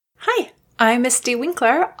I'm Misty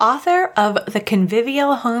Winkler, author of The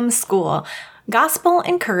Convivial Homeschool, Gospel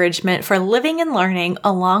Encouragement for Living and Learning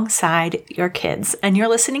Alongside Your Kids. And you're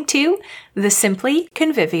listening to the Simply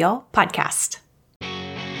Convivial podcast.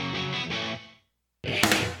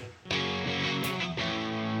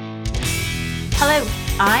 Hello,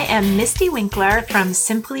 I am Misty Winkler from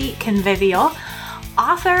Simply Convivial,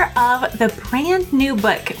 author of the brand new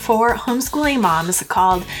book for homeschooling moms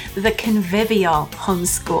called The Convivial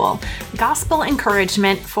Homeschool, Gospel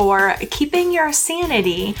Encouragement for Keeping Your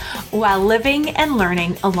Sanity While Living and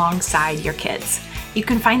Learning Alongside Your Kids. You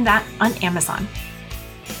can find that on Amazon.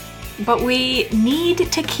 But we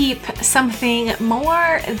need to keep something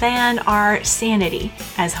more than our sanity.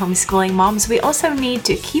 As homeschooling moms, we also need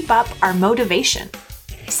to keep up our motivation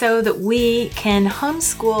so that we can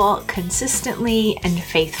homeschool consistently and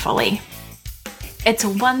faithfully. It's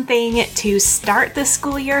one thing to start the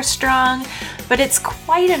school year strong, but it's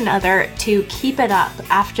quite another to keep it up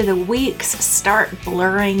after the weeks start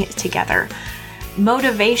blurring together.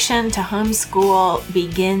 Motivation to homeschool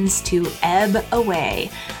begins to ebb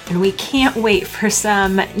away, and we can't wait for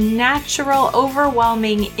some natural,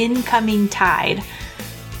 overwhelming incoming tide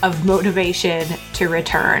of motivation to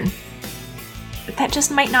return. But that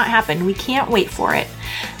just might not happen. We can't wait for it.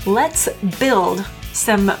 Let's build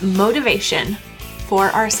some motivation for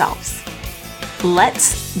ourselves.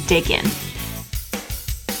 Let's dig in.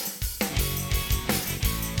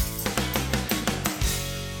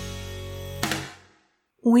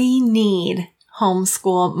 We need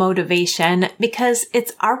homeschool motivation because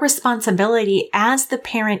it's our responsibility as the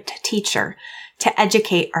parent teacher to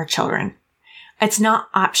educate our children. It's not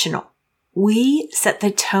optional. We set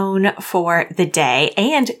the tone for the day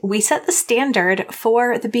and we set the standard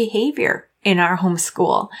for the behavior in our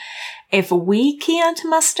homeschool. If we can't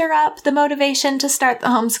muster up the motivation to start the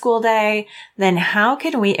homeschool day, then how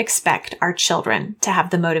can we expect our children to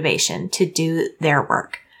have the motivation to do their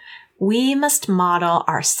work? We must model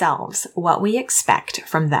ourselves what we expect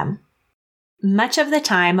from them. Much of the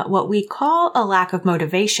time, what we call a lack of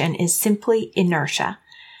motivation is simply inertia.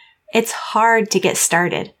 It's hard to get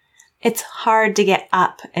started. It's hard to get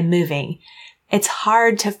up and moving. It's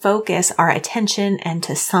hard to focus our attention and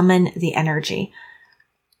to summon the energy.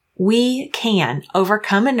 We can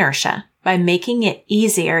overcome inertia by making it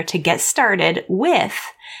easier to get started with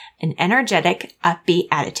an energetic, upbeat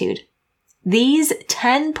attitude. These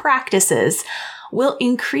 10 practices will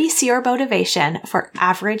increase your motivation for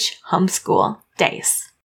average homeschool days.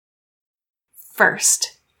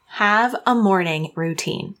 First, have a morning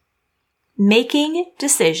routine. Making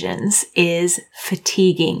decisions is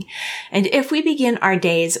fatiguing. And if we begin our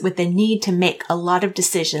days with the need to make a lot of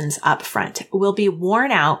decisions up front, we'll be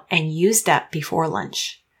worn out and used up before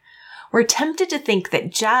lunch. We're tempted to think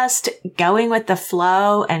that just going with the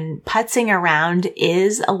flow and putzing around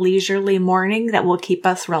is a leisurely morning that will keep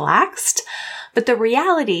us relaxed. But the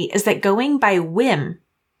reality is that going by whim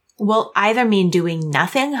will either mean doing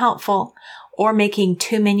nothing helpful or making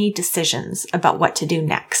too many decisions about what to do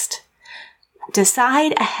next.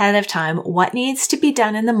 Decide ahead of time what needs to be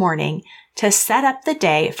done in the morning to set up the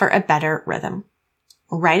day for a better rhythm.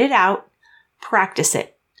 Write it out, practice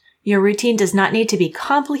it. Your routine does not need to be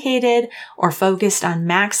complicated or focused on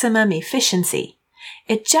maximum efficiency.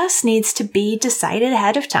 It just needs to be decided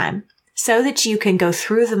ahead of time so that you can go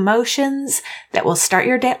through the motions that will start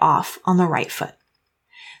your day off on the right foot.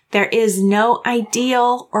 There is no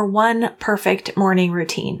ideal or one perfect morning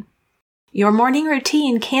routine. Your morning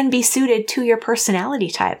routine can be suited to your personality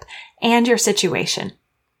type and your situation.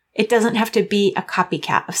 It doesn't have to be a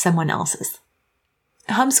copycat of someone else's.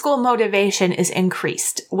 Homeschool motivation is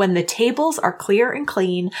increased when the tables are clear and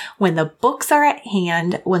clean, when the books are at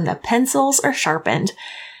hand, when the pencils are sharpened,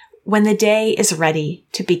 when the day is ready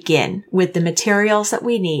to begin with the materials that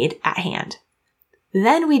we need at hand.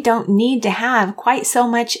 Then we don't need to have quite so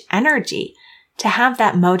much energy to have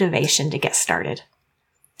that motivation to get started.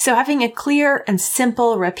 So having a clear and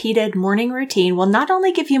simple repeated morning routine will not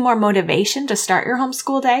only give you more motivation to start your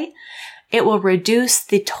homeschool day, it will reduce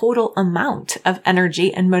the total amount of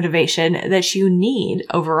energy and motivation that you need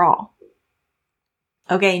overall.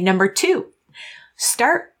 Okay, number 2,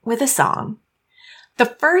 start with a song. The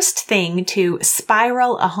first thing to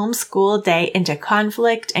spiral a homeschool day into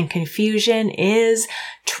conflict and confusion is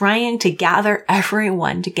trying to gather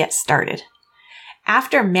everyone to get started.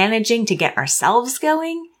 After managing to get ourselves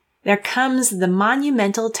going, there comes the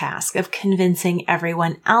monumental task of convincing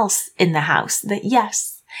everyone else in the house that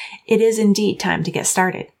yes, it is indeed time to get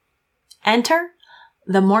started. Enter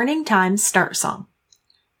the Morning Time Start Song.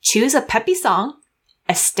 Choose a peppy song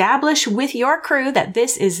Establish with your crew that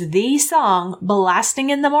this is the song blasting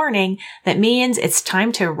in the morning. That means it's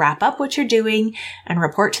time to wrap up what you're doing and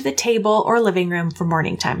report to the table or living room for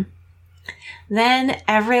morning time. Then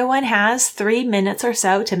everyone has 3 minutes or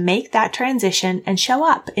so to make that transition and show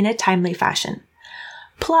up in a timely fashion.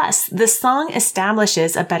 Plus, the song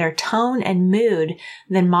establishes a better tone and mood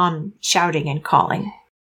than mom shouting and calling.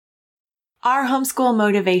 Our homeschool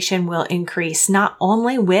motivation will increase not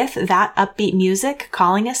only with that upbeat music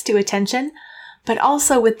calling us to attention, but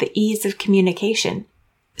also with the ease of communication.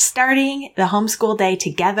 Starting the homeschool day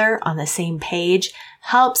together on the same page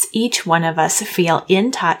helps each one of us feel in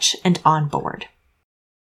touch and on board.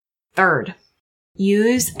 Third,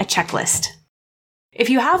 use a checklist. If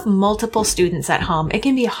you have multiple students at home, it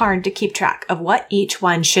can be hard to keep track of what each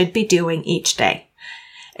one should be doing each day.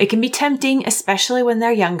 It can be tempting, especially when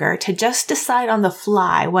they're younger, to just decide on the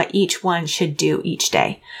fly what each one should do each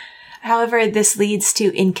day. However, this leads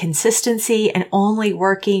to inconsistency and only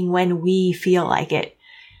working when we feel like it.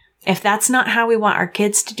 If that's not how we want our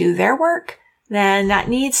kids to do their work, then that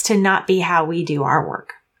needs to not be how we do our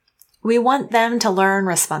work. We want them to learn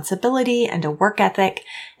responsibility and a work ethic,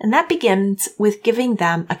 and that begins with giving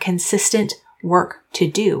them a consistent work to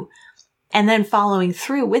do, and then following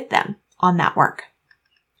through with them on that work.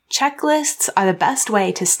 Checklists are the best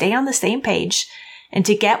way to stay on the same page and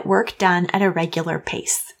to get work done at a regular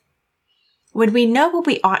pace. When we know what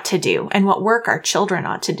we ought to do and what work our children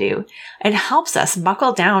ought to do, it helps us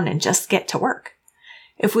buckle down and just get to work.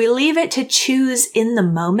 If we leave it to choose in the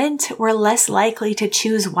moment, we're less likely to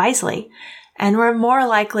choose wisely, and we're more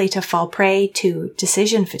likely to fall prey to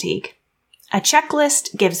decision fatigue. A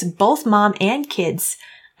checklist gives both mom and kids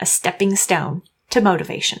a stepping stone to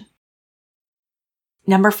motivation.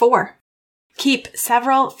 Number 4, keep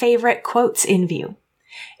several favorite quotes in view.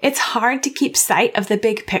 It's hard to keep sight of the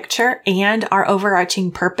big picture and our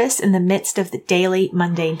overarching purpose in the midst of the daily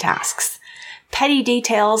mundane tasks. Petty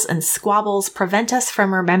details and squabbles prevent us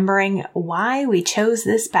from remembering why we chose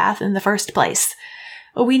this path in the first place.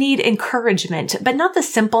 We need encouragement, but not the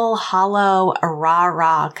simple, hollow,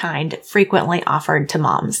 rah-rah kind frequently offered to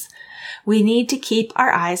moms. We need to keep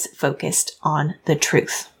our eyes focused on the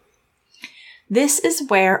truth. This is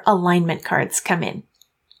where alignment cards come in.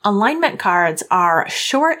 Alignment cards are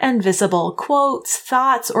short and visible quotes,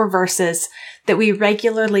 thoughts, or verses that we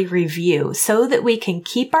regularly review so that we can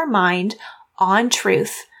keep our mind on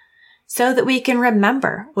truth, so that we can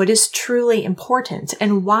remember what is truly important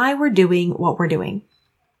and why we're doing what we're doing.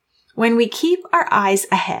 When we keep our eyes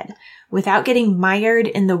ahead without getting mired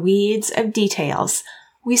in the weeds of details,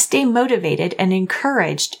 we stay motivated and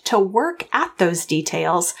encouraged to work at those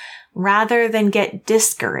details rather than get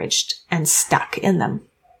discouraged and stuck in them.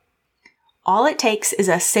 All it takes is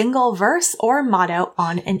a single verse or motto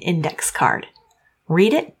on an index card.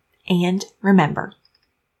 Read it and remember.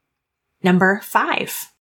 Number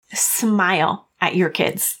 5, smile at your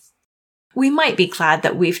kids. We might be glad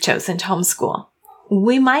that we've chosen to homeschool.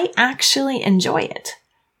 We might actually enjoy it.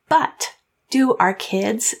 But do our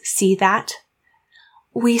kids see that?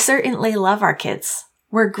 We certainly love our kids.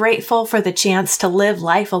 We're grateful for the chance to live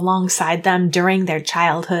life alongside them during their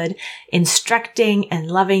childhood, instructing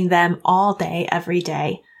and loving them all day, every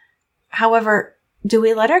day. However, do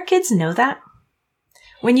we let our kids know that?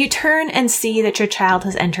 When you turn and see that your child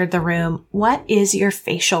has entered the room, what is your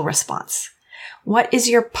facial response? What is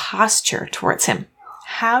your posture towards him?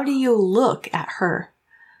 How do you look at her?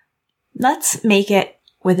 Let's make it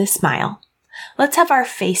with a smile. Let's have our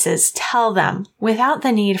faces tell them, without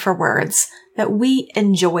the need for words, that we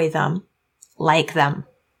enjoy them, like them,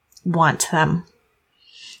 want them.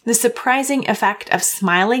 The surprising effect of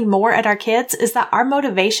smiling more at our kids is that our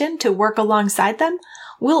motivation to work alongside them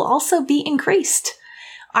will also be increased.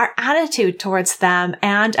 Our attitude towards them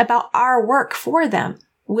and about our work for them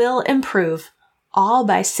will improve, all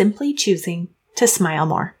by simply choosing to smile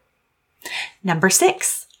more. Number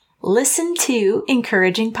 6, listen to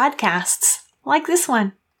encouraging podcasts like this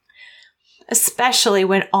one. Especially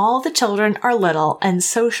when all the children are little and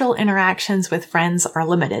social interactions with friends are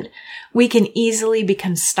limited, we can easily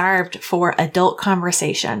become starved for adult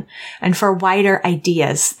conversation and for wider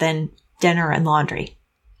ideas than dinner and laundry.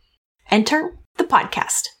 Enter the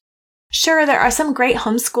podcast. Sure, there are some great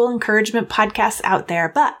homeschool encouragement podcasts out there,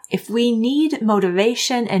 but if we need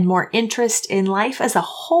motivation and more interest in life as a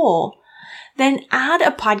whole, then add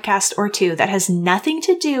a podcast or two that has nothing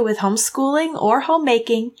to do with homeschooling or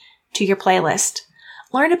homemaking to your playlist.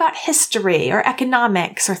 Learn about history or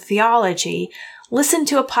economics or theology. Listen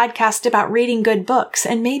to a podcast about reading good books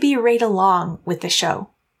and maybe read along with the show.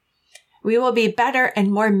 We will be better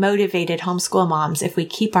and more motivated homeschool moms if we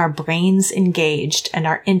keep our brains engaged and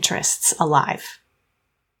our interests alive.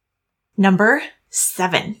 Number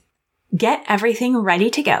 7, get everything ready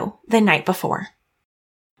to go the night before.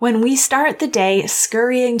 When we start the day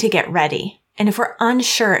scurrying to get ready, and if we're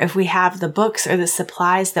unsure if we have the books or the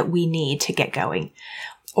supplies that we need to get going,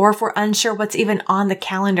 or if we're unsure what's even on the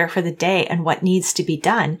calendar for the day and what needs to be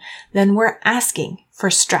done, then we're asking for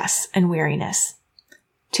stress and weariness.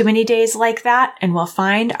 Too many days like that, and we'll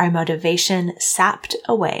find our motivation sapped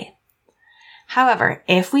away. However,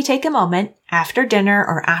 if we take a moment after dinner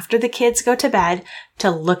or after the kids go to bed to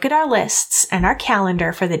look at our lists and our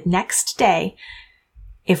calendar for the next day,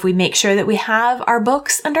 if we make sure that we have our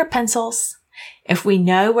books and our pencils, if we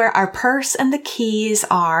know where our purse and the keys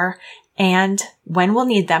are and when we'll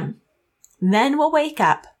need them, then we'll wake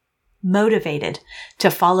up motivated to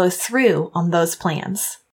follow through on those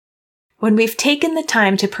plans. When we've taken the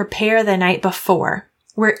time to prepare the night before,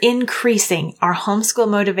 we're increasing our homeschool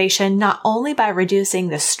motivation not only by reducing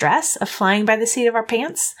the stress of flying by the seat of our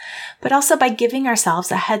pants, but also by giving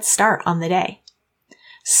ourselves a head start on the day.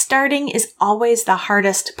 Starting is always the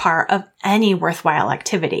hardest part of any worthwhile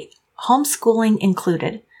activity, homeschooling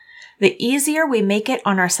included. The easier we make it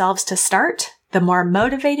on ourselves to start, the more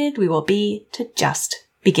motivated we will be to just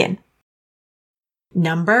begin.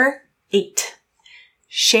 Number 8.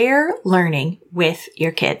 Share learning with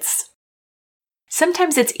your kids.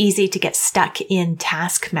 Sometimes it's easy to get stuck in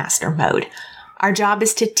taskmaster mode. Our job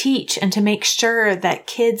is to teach and to make sure that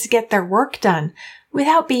kids get their work done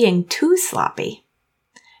without being too sloppy.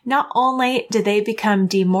 Not only do they become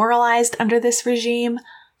demoralized under this regime,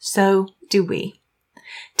 so do we.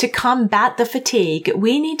 To combat the fatigue,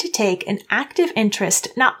 we need to take an active interest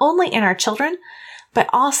not only in our children, but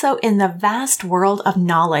also in the vast world of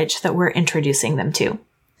knowledge that we're introducing them to.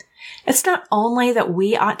 It's not only that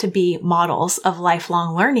we ought to be models of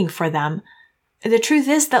lifelong learning for them. The truth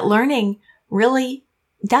is that learning really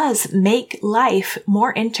does make life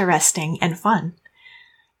more interesting and fun.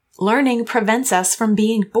 Learning prevents us from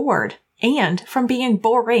being bored and from being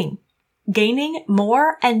boring. Gaining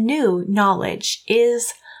more and new knowledge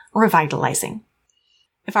is revitalizing.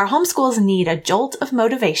 If our homeschools need a jolt of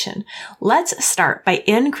motivation, let's start by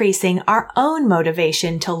increasing our own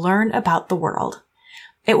motivation to learn about the world.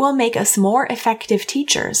 It will make us more effective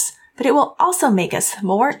teachers, but it will also make us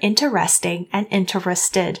more interesting and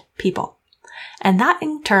interested people. And that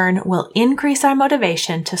in turn will increase our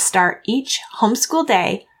motivation to start each homeschool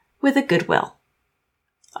day with a goodwill.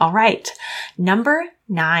 All right. Number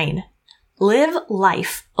 9, live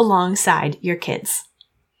life alongside your kids.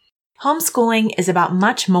 Homeschooling is about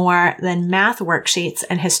much more than math worksheets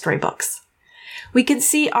and history books. We can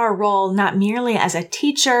see our role not merely as a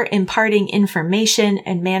teacher imparting information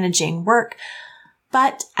and managing work,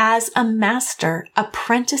 but as a master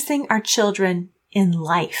apprenticing our children in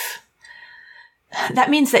life. That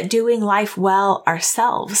means that doing life well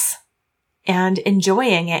ourselves and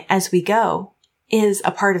enjoying it as we go is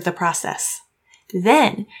a part of the process.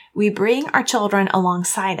 Then we bring our children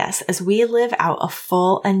alongside us as we live out a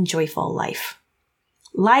full and joyful life.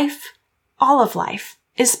 Life, all of life,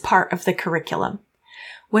 is part of the curriculum.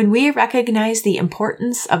 When we recognize the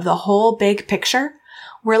importance of the whole big picture,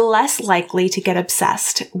 we're less likely to get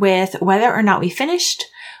obsessed with whether or not we finished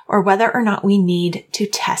or whether or not we need to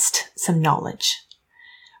test some knowledge.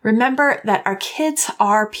 Remember that our kids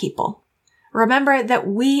are people. Remember that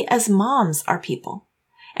we as moms are people.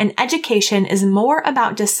 And education is more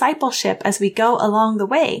about discipleship as we go along the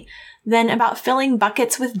way than about filling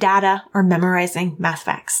buckets with data or memorizing math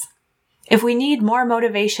facts. If we need more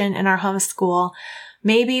motivation in our homeschool,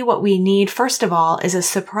 maybe what we need first of all is a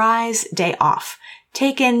surprise day off,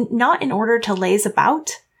 taken not in order to laze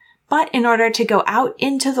about, but in order to go out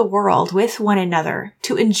into the world with one another,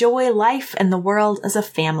 to enjoy life and the world as a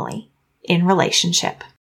family in relationship.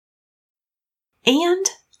 And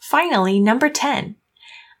finally, number 10.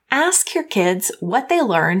 Ask your kids what they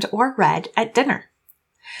learned or read at dinner.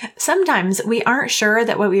 Sometimes we aren't sure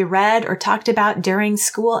that what we read or talked about during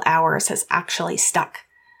school hours has actually stuck.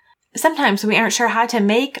 Sometimes we aren't sure how to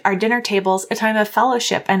make our dinner tables a time of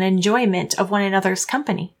fellowship and enjoyment of one another's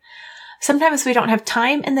company. Sometimes we don't have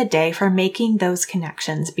time in the day for making those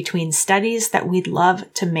connections between studies that we'd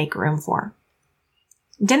love to make room for.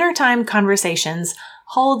 Dinner time conversations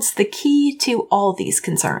holds the key to all these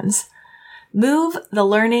concerns. Move the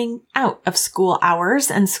learning out of school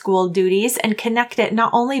hours and school duties and connect it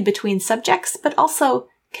not only between subjects, but also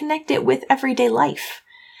connect it with everyday life.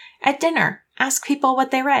 At dinner, ask people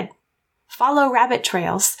what they read. Follow rabbit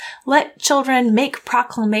trails. Let children make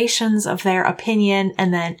proclamations of their opinion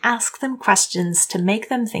and then ask them questions to make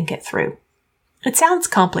them think it through. It sounds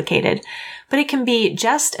complicated, but it can be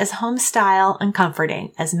just as home-style and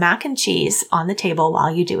comforting as mac and cheese on the table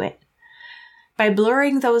while you do it. By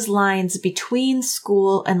blurring those lines between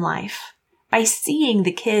school and life, by seeing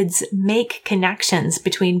the kids make connections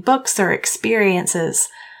between books or experiences,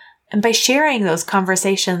 and by sharing those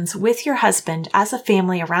conversations with your husband as a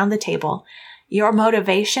family around the table, your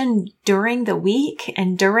motivation during the week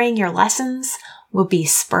and during your lessons will be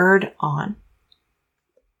spurred on.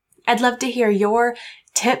 I'd love to hear your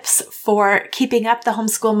tips for keeping up the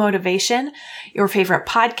homeschool motivation, your favorite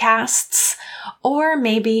podcasts, or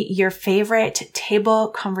maybe your favorite table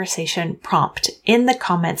conversation prompt in the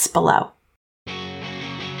comments below.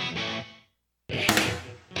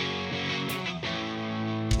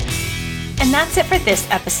 And that's it for this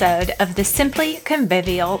episode of the Simply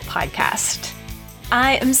Convivial podcast.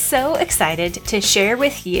 I am so excited to share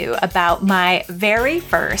with you about my very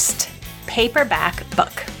first paperback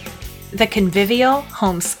book, The Convivial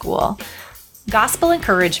Homeschool, Gospel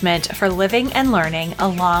Encouragement for Living and Learning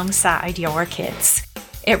Alongside Your Kids.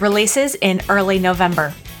 It releases in early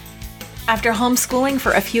November. After homeschooling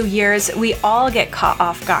for a few years, we all get caught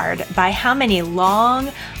off guard by how many long,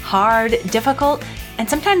 hard, difficult, and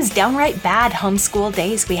sometimes downright bad homeschool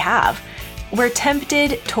days we have. We're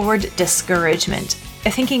tempted toward discouragement,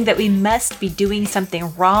 thinking that we must be doing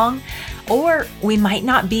something wrong, or we might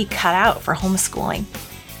not be cut out for homeschooling.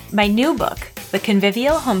 My new book, The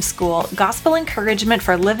Convivial Homeschool, Gospel Encouragement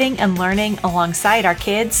for Living and Learning Alongside Our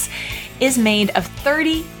Kids, is made of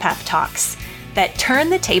 30 pep talks that turn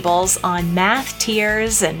the tables on math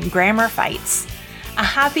tears and grammar fights. A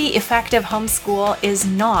happy, effective homeschool is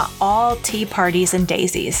not all tea parties and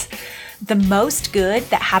daisies. The most good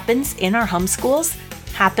that happens in our homeschools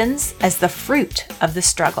happens as the fruit of the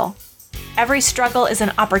struggle. Every struggle is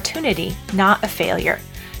an opportunity, not a failure.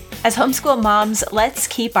 As homeschool moms, let's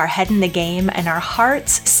keep our head in the game and our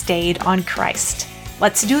hearts stayed on Christ.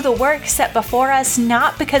 Let's do the work set before us,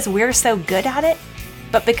 not because we're so good at it,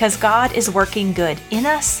 but because God is working good in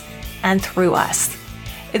us and through us.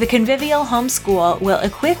 The Convivial Homeschool will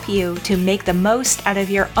equip you to make the most out of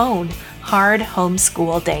your own hard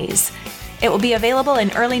homeschool days. It will be available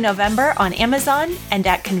in early November on Amazon and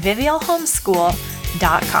at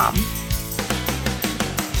convivialhomeschool.com.